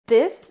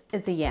This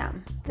is a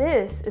yam.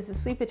 This is a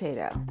sweet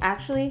potato.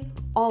 Actually,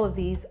 all of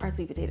these are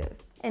sweet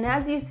potatoes. And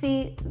as you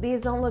see,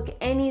 these don't look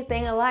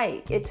anything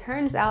alike. It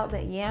turns out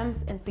that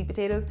yams and sweet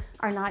potatoes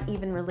are not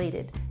even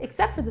related,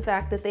 except for the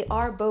fact that they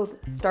are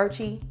both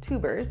starchy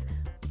tubers.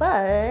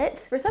 But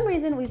for some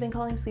reason, we've been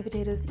calling sweet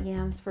potatoes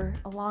yams for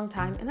a long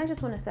time, and I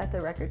just want to set the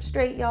record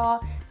straight,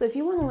 y'all. So if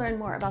you want to learn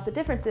more about the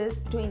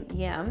differences between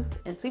yams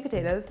and sweet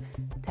potatoes,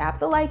 tap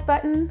the like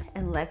button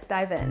and let's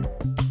dive in.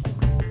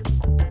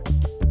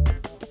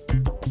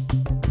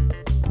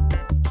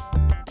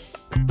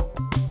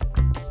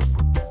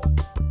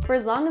 For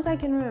as long as I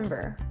can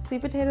remember,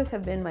 sweet potatoes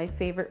have been my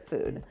favorite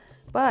food.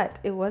 But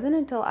it wasn't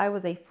until I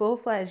was a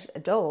full-fledged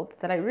adult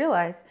that I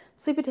realized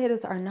sweet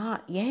potatoes are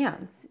not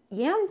yams.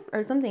 Yams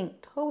are something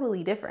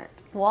totally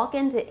different. Walk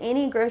into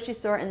any grocery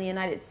store in the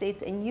United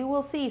States and you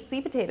will see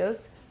sweet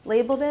potatoes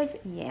labeled as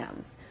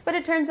yams. But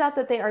it turns out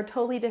that they are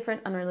totally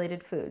different,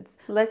 unrelated foods.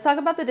 Let's talk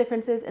about the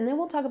differences, and then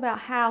we'll talk about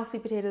how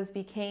sweet potatoes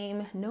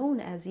became known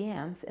as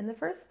yams in the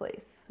first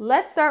place.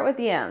 Let's start with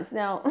yams.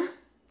 Now,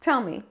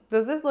 tell me,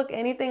 does this look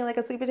anything like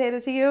a sweet potato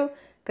to you?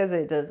 Because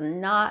it does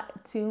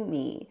not to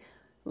me.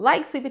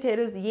 Like sweet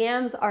potatoes,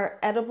 yams are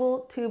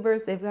edible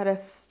tubers. They've got a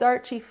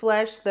starchy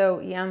flesh, though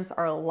yams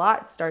are a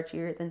lot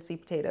starchier than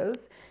sweet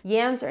potatoes.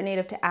 Yams are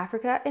native to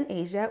Africa and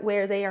Asia,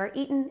 where they are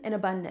eaten in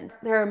abundance.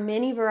 There are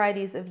many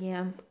varieties of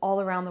yams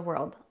all around the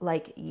world,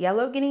 like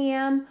yellow Guinea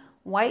yam,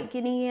 white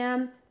Guinea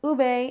yam,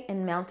 ube,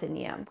 and mountain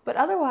yam. But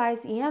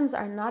otherwise, yams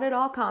are not at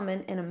all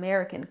common in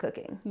American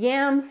cooking.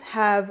 Yams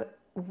have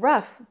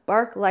rough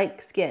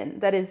bark-like skin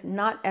that is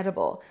not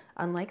edible,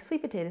 unlike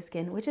sweet potato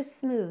skin, which is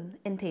smooth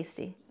and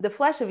tasty. The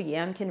flesh of a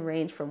yam can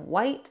range from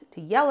white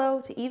to yellow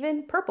to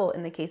even purple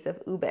in the case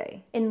of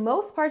ube. In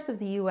most parts of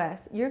the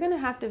US, you're gonna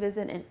have to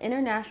visit an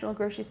international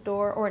grocery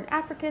store or an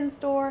African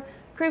store,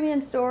 Caribbean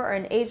store, or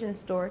an Asian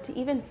store to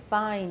even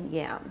find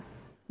yams.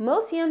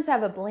 Most yams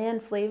have a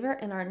bland flavor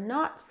and are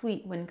not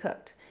sweet when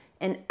cooked.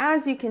 And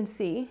as you can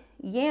see,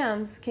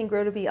 yams can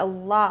grow to be a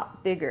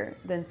lot bigger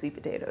than sweet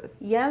potatoes.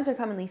 Yams are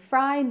commonly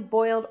fried,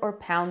 boiled, or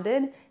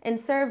pounded and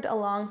served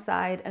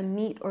alongside a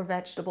meat or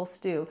vegetable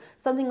stew,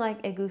 something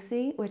like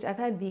egusi, which I've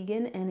had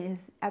vegan and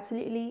is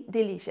absolutely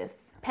delicious.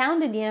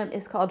 Pounded yam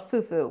is called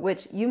fufu,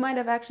 which you might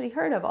have actually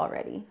heard of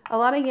already. A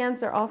lot of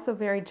yams are also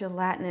very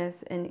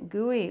gelatinous and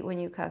gooey when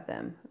you cut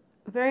them,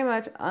 very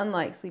much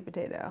unlike sweet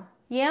potato.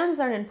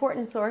 Yams are an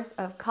important source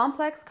of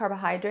complex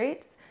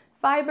carbohydrates,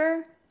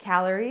 fiber,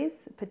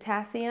 calories,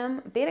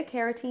 potassium,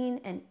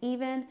 beta-carotene, and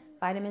even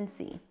vitamin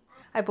C.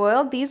 I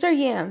boiled, these are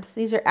yams.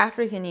 These are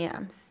African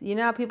yams. You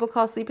know how people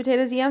call sweet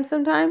potatoes yams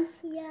sometimes?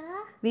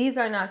 Yeah. These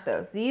are not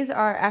those. These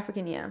are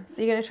African yams.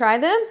 So you're gonna try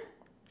them?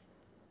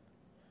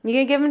 You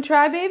gonna give them a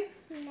try, babe?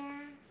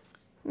 Nah.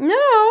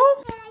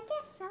 No. But I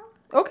guess so.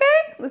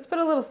 Okay, let's put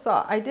a little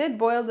salt. I did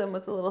boil them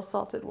with a little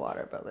salted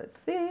water, but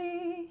let's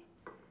see.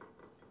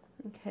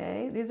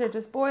 Okay, these are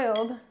just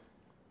boiled.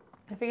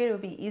 I figured it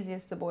would be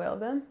easiest to boil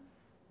them.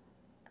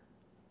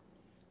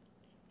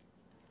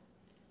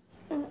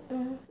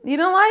 You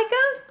don't like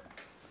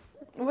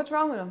them? What's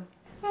wrong with them?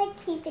 I like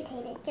sweet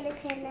potatoes. Can I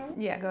turn them?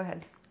 Yeah, go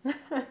ahead.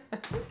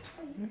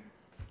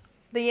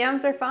 The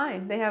yams are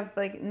fine. They have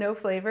like no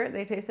flavor.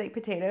 They taste like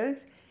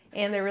potatoes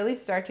and they're really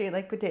starchy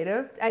like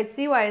potatoes. I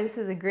see why this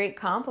is a great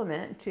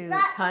compliment to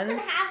tons. You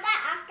can have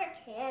that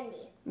after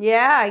candy.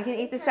 Yeah, I can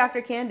eat this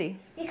after candy.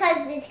 Because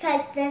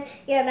then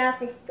your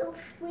mouth is so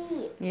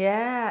sweet.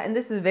 Yeah, and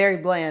this is very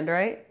bland,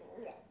 right?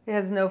 Yeah. It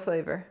has no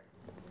flavor.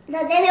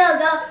 But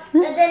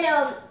then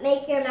it'll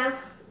make your mouth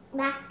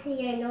back to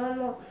your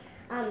normal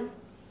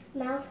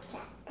mouth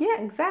check. Yeah,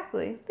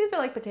 exactly. These are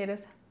like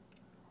potatoes.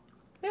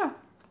 Yeah.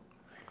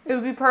 It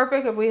would be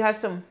perfect if we had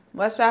some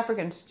West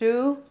African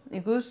stew,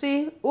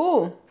 egusi.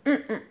 Ooh.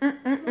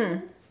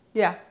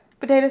 Yeah.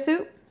 Potato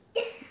soup.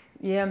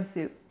 Yam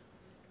soup.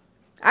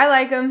 I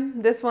like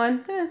them. This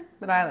one,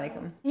 but I like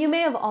them. You may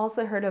have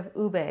also heard of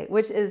ube,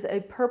 which is a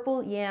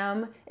purple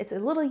yam. It's a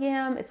little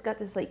yam. It's got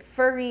this like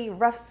furry,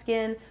 rough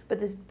skin, but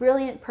this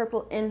brilliant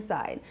purple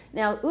inside.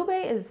 Now, ube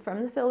is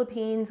from the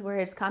Philippines, where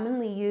it's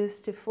commonly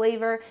used to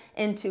flavor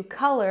and to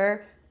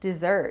color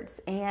desserts.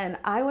 And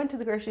I went to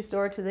the grocery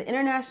store, to the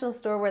international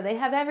store, where they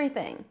have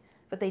everything,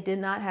 but they did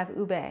not have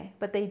ube.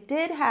 But they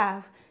did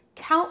have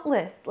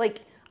countless,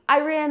 like,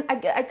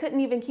 I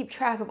couldn't even keep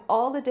track of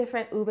all the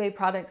different ube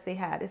products they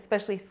had,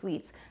 especially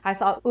sweets. I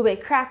saw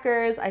ube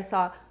crackers, I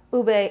saw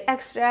ube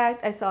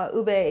extract, I saw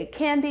ube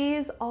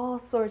candies, all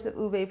sorts of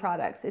ube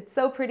products. It's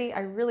so pretty. I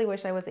really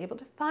wish I was able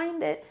to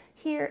find it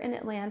here in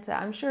Atlanta.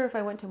 I'm sure if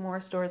I went to more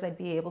stores, I'd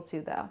be able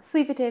to though.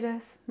 Sweet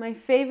potatoes, my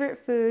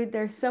favorite food.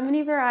 There's so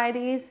many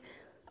varieties.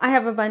 I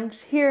have a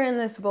bunch here in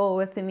this bowl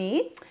with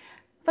me,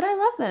 but I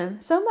love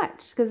them so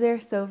much because they're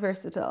so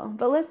versatile.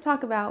 But let's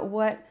talk about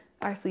what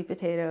our sweet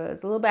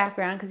potatoes. A little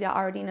background because y'all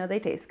already know they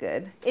taste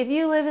good. If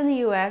you live in the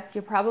US,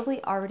 you're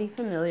probably already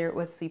familiar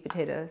with sweet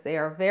potatoes. They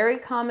are a very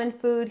common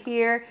food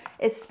here,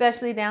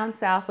 especially down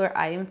south where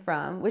I am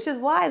from, which is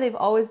why they've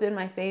always been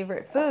my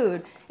favorite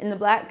food in the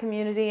Black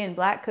community and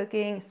Black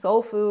cooking,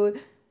 soul food.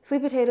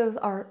 Sweet potatoes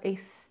are a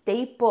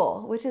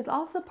staple, which is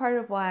also part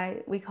of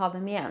why we call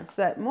them yams,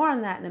 but more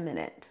on that in a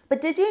minute.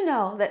 But did you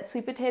know that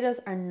sweet potatoes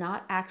are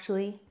not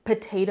actually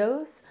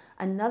potatoes?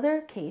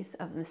 Another case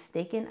of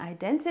mistaken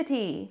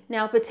identity.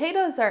 Now,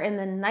 potatoes are in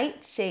the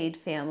nightshade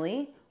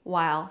family,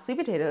 while sweet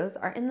potatoes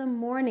are in the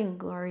morning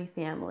glory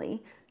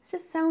family. It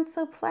just sounds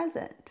so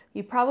pleasant.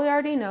 You probably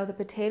already know that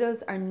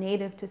potatoes are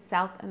native to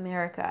South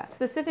America,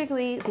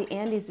 specifically the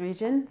Andes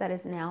region that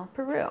is now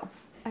Peru.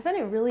 I find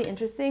it really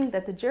interesting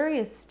that the jury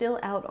is still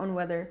out on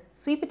whether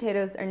sweet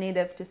potatoes are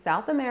native to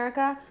South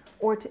America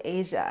or to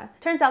Asia.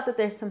 Turns out that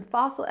there's some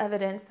fossil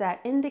evidence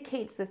that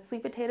indicates that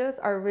sweet potatoes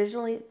are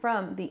originally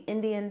from the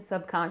Indian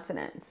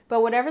subcontinent.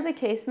 But whatever the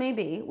case may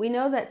be, we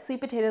know that sweet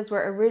potatoes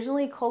were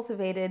originally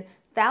cultivated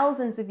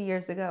thousands of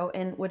years ago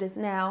in what is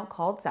now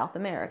called South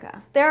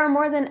America. There are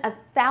more than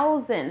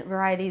 1,000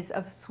 varieties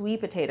of sweet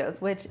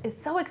potatoes, which is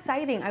so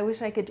exciting. I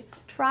wish I could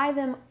try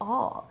them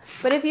all.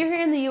 But if you're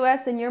here in the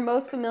US, then you're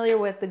most familiar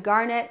with the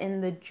garnet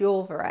and the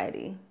jewel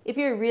variety. If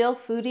you're a real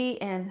foodie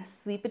and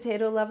sweet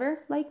potato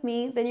lover like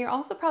me, then you're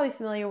also probably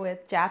familiar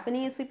with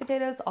Japanese sweet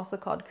potatoes, also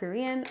called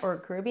Korean or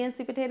Caribbean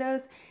sweet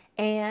potatoes,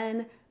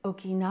 and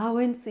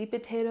Okinawan sweet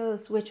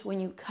potatoes, which when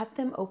you cut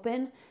them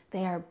open,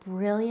 they are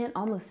brilliant,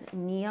 almost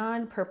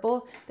neon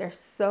purple. They're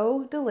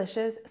so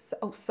delicious,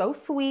 so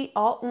sweet,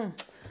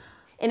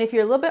 And if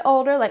you're a little bit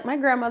older, like my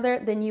grandmother,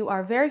 then you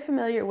are very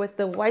familiar with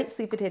the white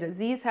sweet potatoes.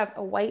 These have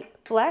a white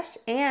flesh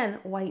and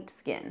white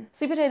skin.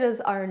 Sweet potatoes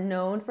are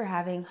known for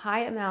having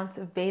high amounts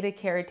of beta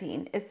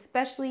carotene,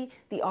 especially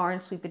the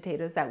orange sweet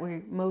potatoes that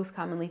we're most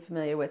commonly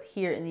familiar with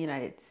here in the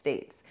United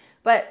States.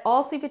 But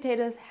all sweet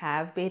potatoes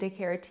have beta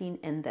carotene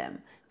in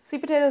them.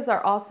 Sweet potatoes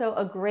are also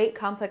a great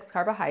complex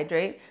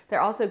carbohydrate.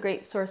 They're also a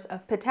great source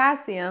of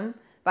potassium,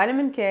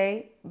 vitamin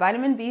K,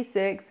 vitamin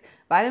B6,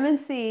 vitamin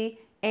C,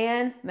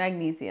 and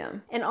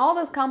magnesium. And all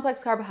those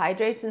complex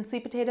carbohydrates in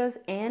sweet potatoes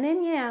and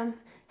in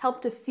yams help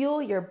to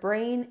fuel your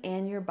brain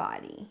and your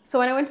body. So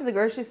when I went to the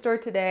grocery store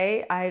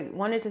today, I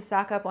wanted to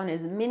stock up on as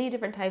many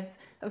different types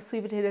of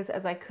sweet potatoes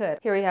as I could.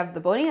 Here we have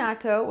the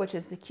boniato, which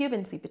is the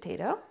Cuban sweet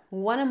potato.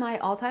 One of my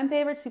all-time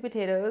favorite sweet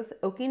potatoes,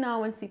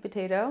 Okinawan sweet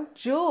potato,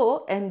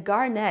 jewel and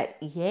garnet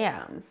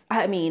yams.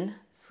 I mean,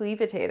 sweet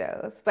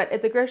potatoes. But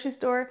at the grocery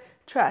store,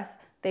 trust,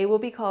 they will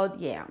be called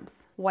yams.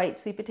 White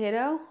sweet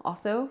potato,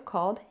 also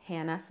called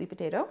Hannah sweet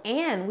potato.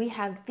 And we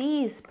have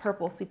these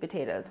purple sweet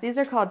potatoes. These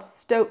are called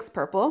Stokes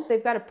purple.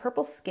 They've got a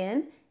purple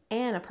skin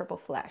and a purple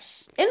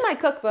flesh. In my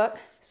cookbook,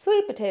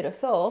 Sweet Potato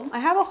Soul, I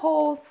have a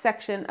whole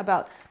section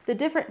about the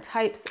different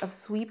types of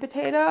sweet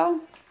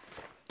potato.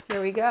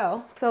 Here we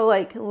go. So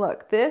like,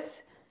 look,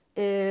 this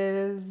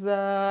is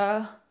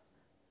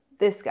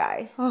this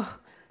guy. Oh,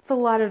 it's a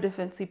lot of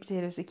different sweet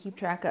potatoes to keep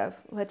track of.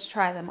 Let's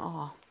try them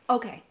all.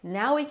 Okay,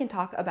 now we can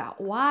talk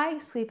about why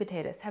sweet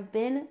potatoes have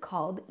been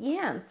called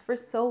yams for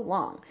so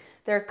long.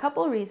 There are a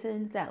couple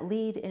reasons that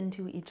lead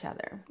into each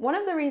other. One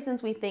of the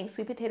reasons we think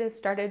sweet potatoes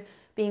started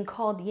being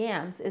called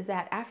yams is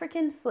that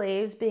African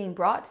slaves being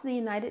brought to the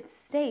United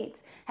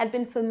States had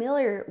been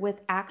familiar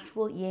with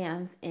actual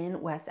yams in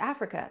West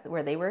Africa,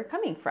 where they were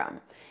coming from.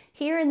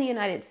 Here in the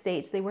United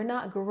States, they were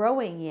not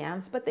growing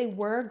yams, but they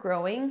were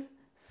growing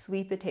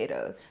sweet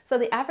potatoes. So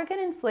the African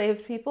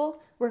enslaved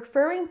people were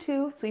referring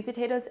to sweet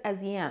potatoes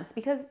as yams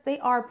because they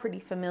are pretty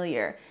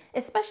familiar,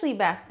 especially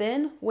back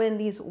then when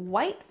these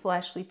white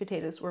flesh sweet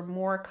potatoes were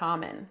more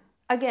common.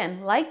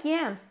 Again, like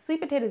yams, sweet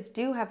potatoes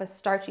do have a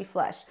starchy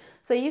flesh,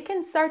 so you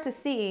can start to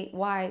see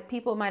why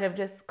people might have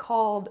just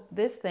called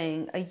this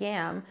thing a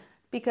yam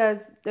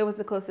because it was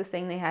the closest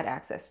thing they had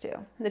access to.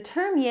 The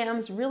term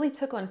yams really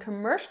took on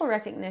commercial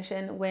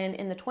recognition when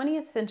in the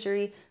 20th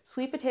century,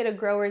 sweet potato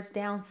growers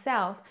down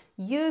south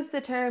used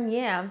the term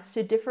yams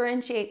to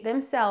differentiate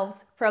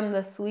themselves from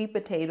the sweet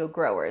potato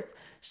growers.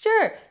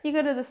 Sure, you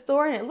go to the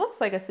store and it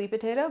looks like a sweet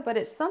potato, but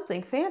it's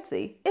something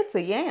fancy. It's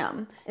a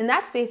yam. And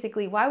that's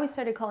basically why we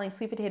started calling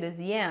sweet potatoes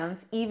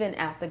yams even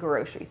at the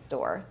grocery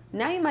store.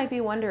 Now you might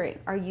be wondering,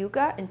 are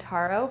yuca and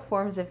taro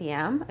forms of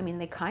yam? I mean,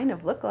 they kind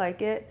of look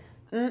like it.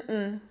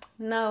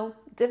 No,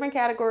 different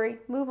category,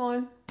 move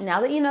on. Now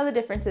that you know the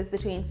differences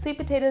between sweet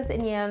potatoes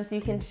and yams,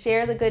 you can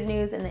share the good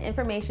news and the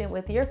information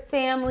with your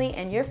family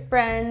and your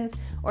friends,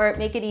 or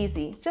make it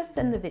easy, just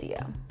send the video.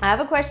 I have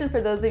a question for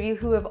those of you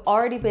who have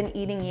already been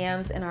eating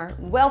yams and are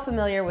well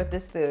familiar with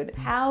this food.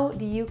 How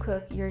do you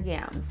cook your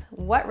yams?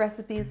 What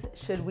recipes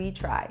should we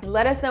try?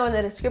 Let us know in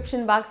the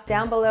description box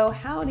down below,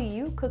 how do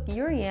you cook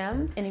your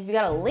yams? And if you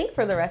got a link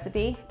for the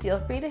recipe, feel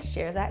free to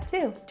share that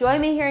too.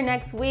 Join me here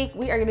next week.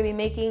 We are gonna be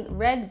making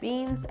red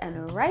beans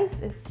and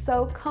rice. It's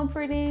so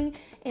comforting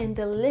and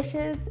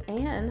delicious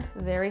and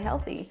very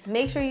healthy.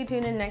 Make sure you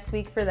tune in next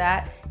week for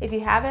that. If you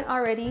haven't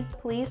already,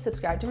 please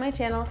subscribe to my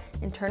channel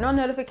and turn on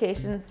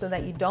notifications so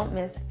that you don't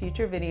miss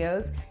future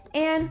videos.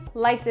 And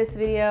like this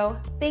video.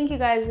 Thank you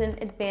guys in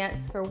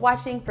advance for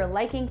watching, for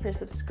liking, for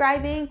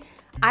subscribing.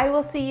 I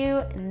will see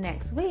you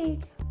next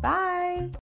week. Bye.